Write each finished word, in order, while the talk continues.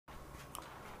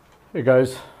Hey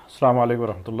guys, Assalamu alaikum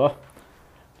warahmatullah.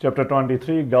 Chapter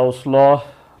 23, Gauss law,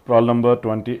 problem number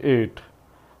 28,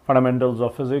 Fundamentals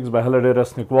of Physics by Halliday,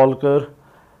 Resnick, Walker,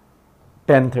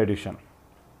 10th edition.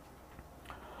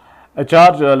 A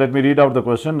charge, let me read out the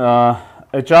question.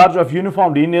 A charge of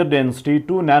uniform linear density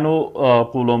 2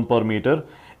 nanocoulomb per meter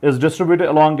is distributed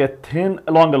along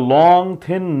a long,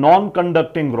 thin,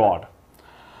 non-conducting rod.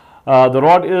 The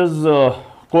rod is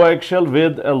coaxial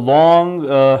with a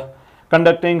long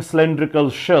conducting cylindrical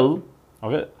shell.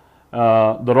 Okay,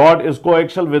 the rod is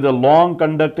coaxial with a long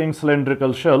conducting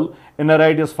cylindrical shell. Inner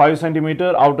radius 5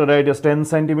 centimeter, outer radius 10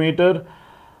 centimeter.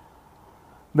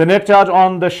 The net charge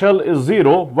on the shell is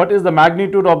 0. What is the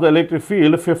magnitude of the electric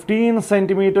field 15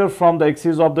 centimeter from the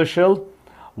axis of the shell?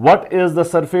 What is the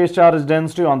surface charge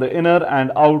density on the inner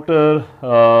and outer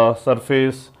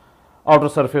surface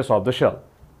of the shell?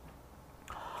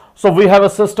 So we have a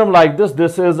system like this.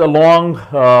 This is a long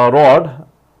rod.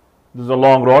 This is a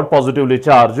long rod positively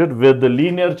charged with the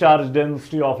linear charge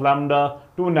density of lambda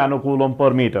 2 nanocoulomb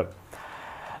per meter.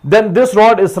 Then this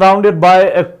rod is surrounded by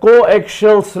a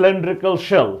coaxial cylindrical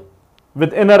shell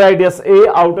with inner radius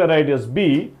A, outer radius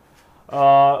B.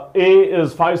 A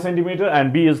is 5 centimeter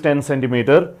and B is 10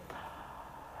 centimeter.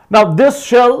 Now this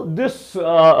shell, coaxial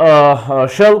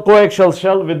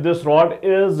shell with this rod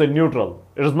is neutral.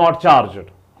 It is not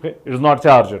charged. Okay, it is not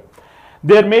charged.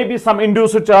 There may be some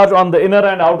induced charge on the inner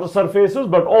and outer surfaces,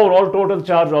 but overall total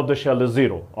charge of the shell is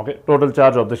 0. Okay, total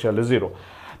charge of the shell is 0.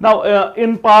 Now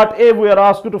in part A we are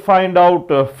asked to find out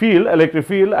electric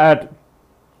field at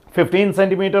 15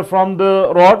 centimeter from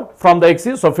the rod, from the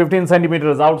axis. So 15 centimeter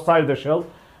is outside the shell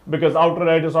because outer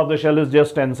radius of the shell is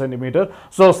just 10 centimeter.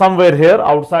 So somewhere here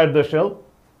outside the shell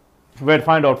we have to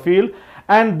find out field,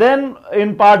 and then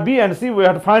in part B and C we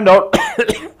have to find out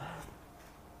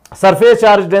surface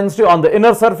charge density on the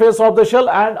inner surface of the shell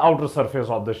and outer surface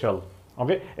of the shell.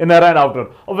 Okay, inner and outer.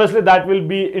 Obviously that will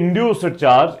be induced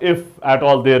charge if at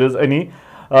all there is any.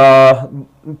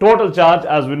 Total charge,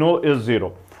 as we know, is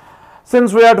 0.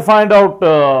 Since we have to find out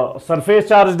surface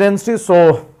charge density,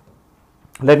 so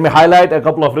let me highlight a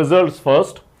couple of results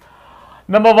first.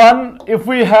 Number one, if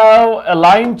we have a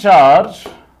line charge,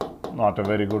 not a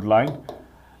very good line,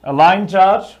 a line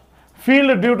charge,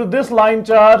 field due to this line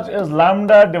charge is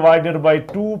lambda divided by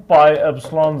 2 pi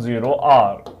epsilon 0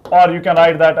 r, or you can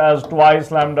write that as twice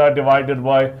lambda divided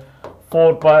by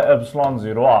 4 pi epsilon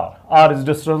 0 r. R is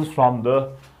distance from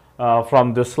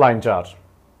this line charge.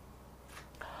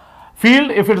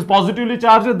 Field, if it is positively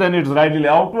charged, then it is radially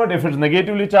outward. If it is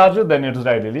negatively charged, then it is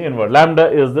radially inward. Lambda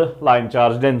is the line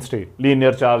charge density,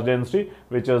 linear charge density,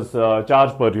 which is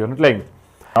charge per unit length.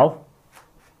 Now,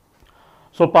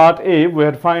 so part A, we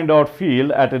had find out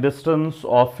field at a distance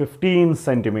of 15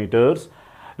 centimeters.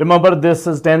 Remember, this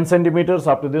is 10 centimeters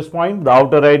up to this point. The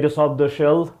outer radius of the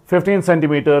shell, 15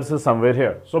 centimeters, is somewhere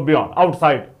here. So beyond,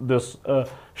 outside this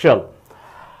shell.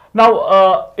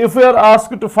 Now, if we are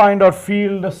asked to find out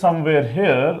field somewhere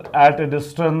here at a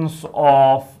distance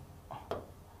of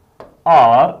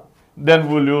r, then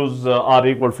we'll use r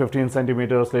equal 15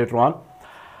 centimeters later on.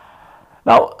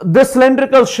 Now, this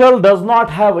cylindrical shell does not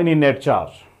have any net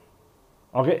charge.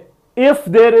 Okay, if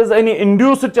there is any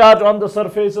induced charge on the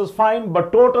surface is fine,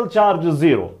 but total charge is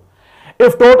 0.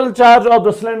 If total charge of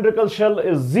the cylindrical shell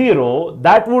is 0,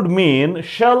 that would mean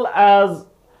shell as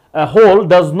a whole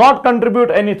does not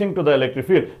contribute anything to the electric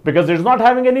field because it is not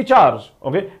having any charge.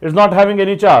 Okay, it is not having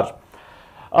any charge.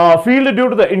 Field due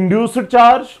to the induced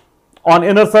charge on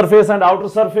inner surface and outer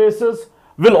surfaces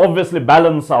will obviously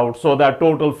balance out so that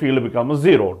total field becomes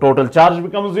 0. Total charge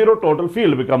becomes 0, total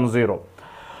field becomes 0.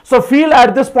 So field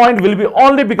at this point will be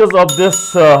only because of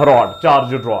this rod,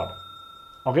 charged rod.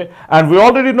 Okay, and we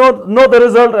already know the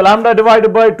result, lambda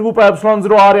divided by 2 pi epsilon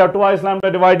 0 r, or twice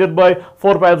lambda divided by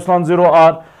 4 pi epsilon 0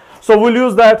 r. So we'll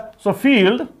use that. So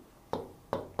field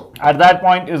at that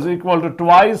point is equal to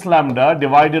twice lambda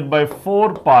divided by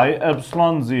 4 pi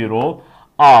epsilon 0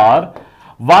 r.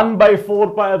 1 by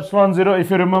 4 pi epsilon 0,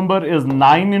 if you remember, is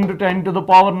 9 into 10 to the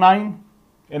power 9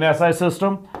 in SI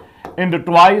system, into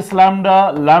twice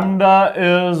lambda. Lambda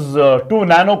is 2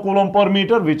 nanocoulomb per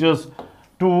meter, which is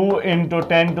 2 into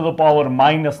 10 to the power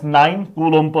minus 9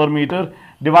 coulomb per meter,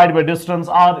 divided by distance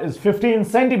r is 15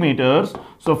 centimeters.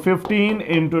 So 15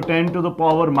 into 10 to the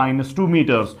power minus 2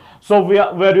 meters. So we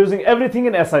are using everything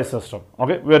in SI system.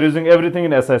 Okay, we are using everything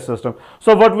in SI system.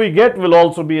 So what we get will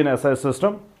also be in SI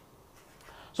system.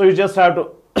 So you just have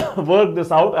to work this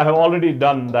out. I have already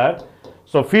done that.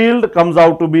 So field comes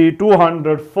out to be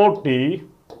 240.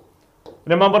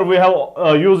 Remember, we have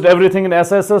used everything in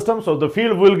SI system. So the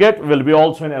field we'll get will be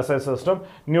also in SI system,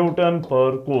 Newton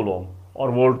per coulomb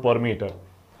or volt per meter.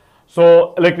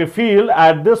 So electric field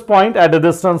at this point at a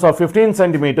distance of 15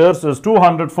 centimeters is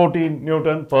 214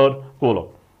 Newton per Coulomb.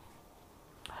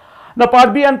 Now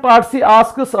part B and part C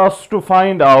asks us to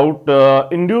find out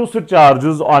induced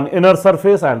charges on inner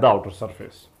surface and the outer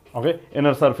surface. Okay,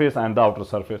 inner surface and the outer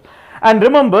surface. And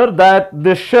remember that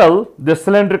this shell, this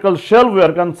cylindrical shell we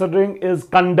are considering is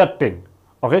conducting.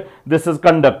 Okay, this is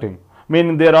conducting,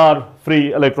 meaning there are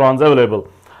free electrons available.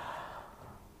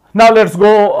 Now let's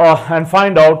go and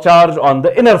find out charge on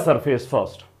the inner surface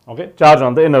first. Okay, charge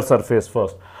on the inner surface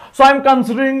first. So I'm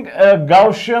considering a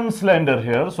Gaussian cylinder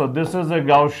here. So this is a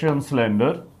Gaussian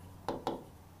cylinder.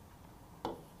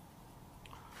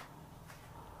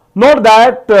 Note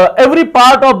that every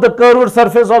part of the curved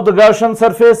surface of the Gaussian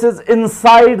surface is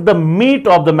inside the meat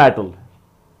of the metal.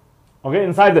 Okay,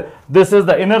 inside this is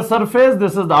the inner surface,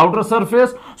 this is the outer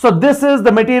surface. So this is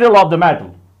the material of the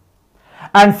metal.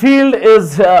 And field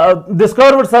is this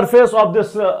curved surface of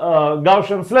this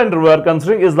Gaussian cylinder we are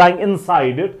considering is lying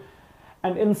inside it.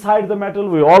 And inside the metal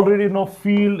we already know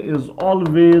field is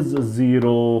always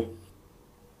 0.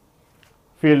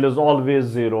 Field is always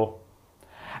 0.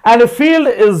 And if field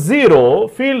is 0,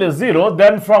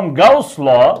 then from Gauss'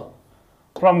 law,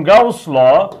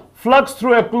 flux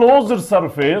through a closed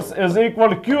surface is equal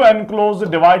to Q enclosed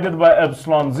divided by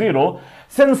epsilon 0.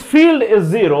 Since field is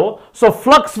 0, so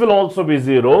flux will also be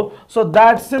 0. So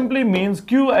that simply means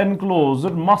Q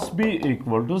enclosed must be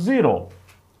equal to 0.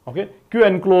 Okay, Q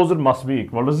enclosed must be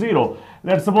equal to 0.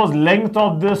 Let's suppose length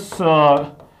of this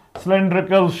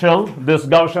cylindrical shell, this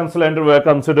Gaussian cylinder we have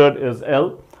considered is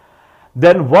L.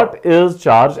 Then what is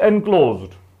charge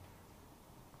enclosed?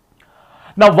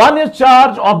 Now one is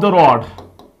charge of the rod,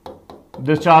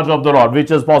 this charge of the rod which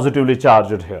is positively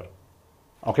charged here.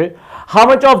 Okay, how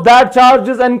much of that charge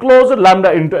is enclosed?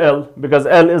 Lambda into L, because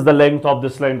L is the length of the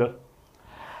cylinder.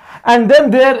 And then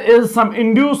there is some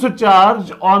induced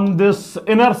charge on this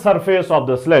inner surface of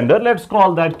the cylinder. Let's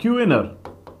call that Q inner.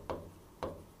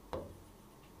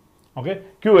 Okay,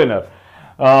 Q inner.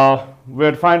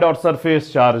 We'll find out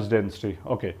surface charge density.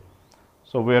 Okay,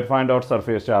 so we'll find out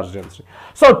surface charge density.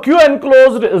 So Q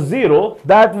enclosed is 0.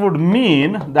 That would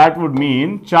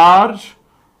mean charge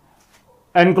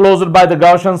enclosed by the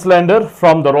Gaussian cylinder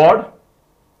from the rod,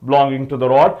 belonging to the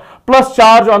rod, plus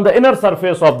charge on the inner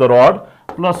surface of the rod,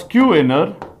 plus Q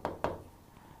inner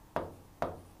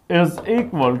is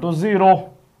equal to 0.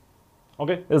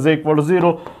 Okay, is equal to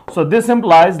 0. So this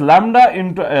implies lambda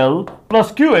into L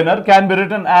plus Q inner can be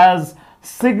written as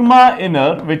sigma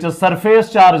inner, which is surface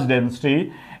charge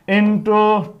density,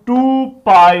 into 2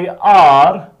 pi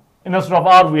r. Instead of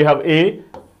r we have a.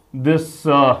 This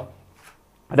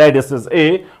radius is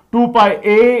a. 2 pi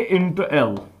a into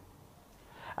L.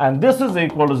 And this is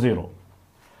equal to 0.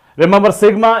 Remember,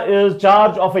 sigma is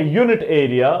charge of a unit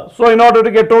area. So in order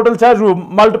to get total charge, we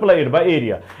multiply it by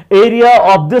area. Area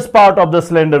of this part of the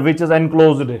cylinder which is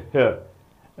enclosed here,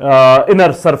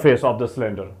 inner surface of the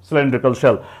cylinder, cylindrical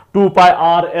shell. 2 pi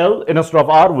r L, instead of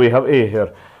r we have a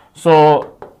here.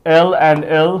 So L and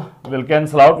L will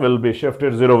cancel out, will be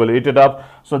shifted, 0 will eat it up.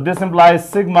 So this implies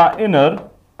sigma inner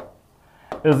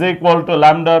is equal to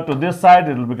lambda to this side,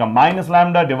 it will become minus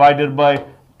lambda divided by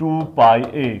 2 pi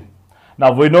a.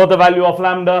 Now we know the value of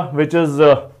lambda, which is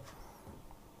 2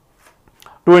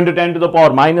 into 10 to the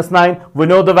power minus 9. We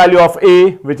know the value of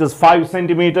a, which is 5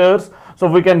 centimeters. So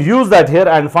we can use that here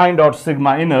and find out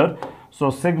sigma inner. So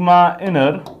sigma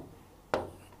inner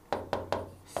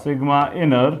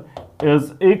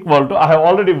is equal to, I have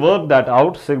already worked that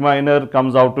out. Sigma inner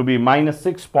comes out to be minus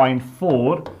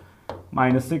 6.4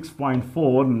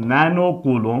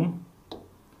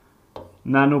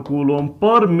 nanocoulomb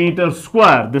per meter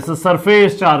square. This is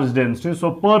surface charge density, so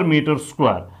per meter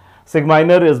square. Sigma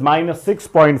inner is minus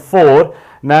 6.4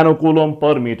 nanocoulomb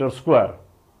per meter square.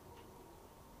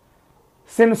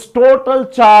 Since total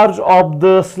charge of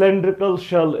the cylindrical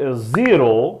shell is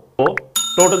 0,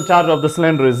 total charge of the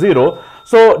cylinder is 0,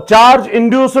 so charge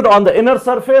induced on the inner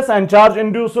surface and charge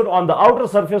induced on the outer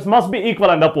surface must be equal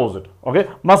and opposite. Okay,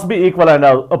 must be equal and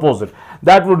opposite.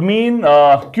 That would mean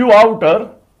Q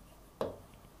outer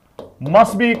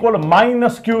must be equal to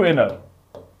minus Q inner.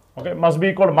 Okay, must be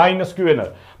equal to minus Q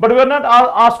inner. But we are not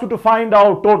asked to find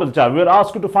out total charge. We are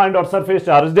asked to find out surface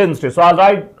charge density. So I'll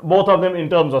write both of them in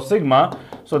terms of sigma.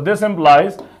 So this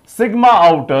implies sigma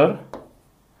outer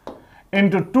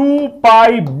into 2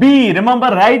 pi b. Remember,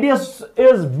 radius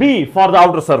is b for the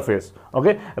outer surface.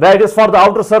 Okay, radius for the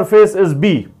outer surface is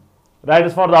b.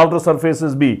 Radius for the outer surface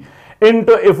is b.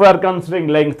 Into, if we are considering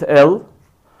length L,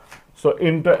 so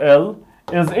into L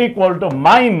is equal to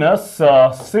minus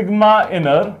sigma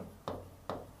inner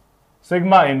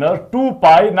sigma inner 2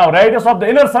 pi. Now radius of the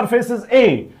inner surface is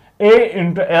a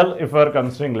into L if we are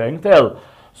considering length L.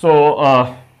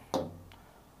 So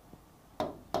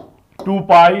 2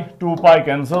 pi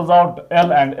cancels out,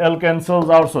 L and L cancels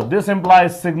out. So this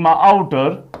implies sigma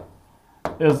outer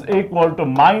is equal to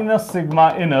minus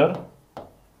sigma inner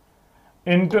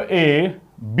into A.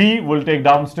 B will take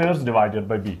downstairs divided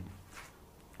by B.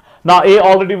 Now A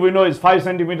already we know is 5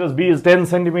 centimeters, B is 10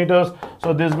 centimeters.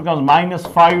 So this becomes minus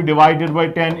 5 divided by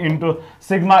 10 into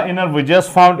sigma inner we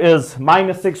just found is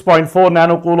minus 6.4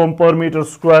 nanocoulomb per meter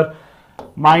square.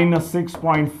 Minus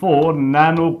 6.4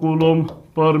 nanocoulomb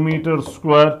per meter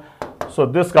square. So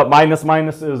this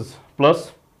minus is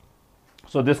plus.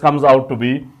 So this comes out to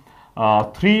be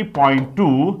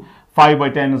 3.2. 5 by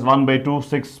 10 is 1 by 2,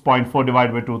 6.4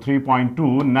 divided by 2,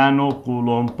 3.2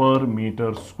 nanocoulomb per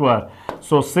meter square.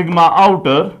 So sigma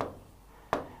outer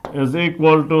is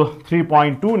equal to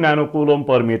 3.2 nanocoulomb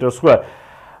per meter square.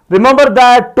 Remember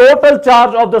that total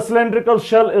charge of the cylindrical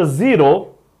shell is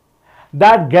 0.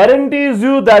 That guarantees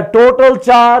you that total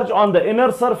charge on the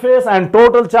inner surface and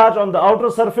total charge on the outer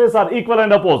surface are equal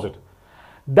and opposite.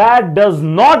 That does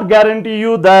not guarantee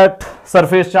you that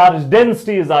surface charge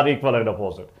densities are equal and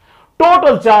opposite.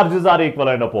 Total charges are equal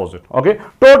and opposite. Okay,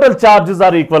 total charges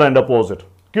are equal and opposite.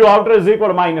 Q outer is equal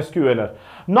to minus Q inner.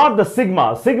 Not the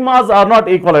sigma. Sigmas are not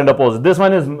equal and opposite. This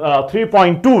one is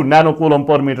 3.2 nanocoulomb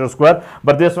per meter square,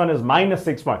 but this one is minus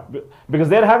 6 because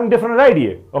they are having different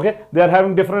radii. Okay, they are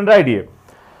having different radii.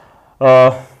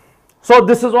 So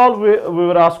this is all we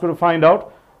were asked to find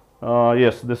out.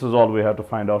 Yes, this is all we have to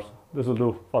find out. This will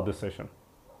do for this session.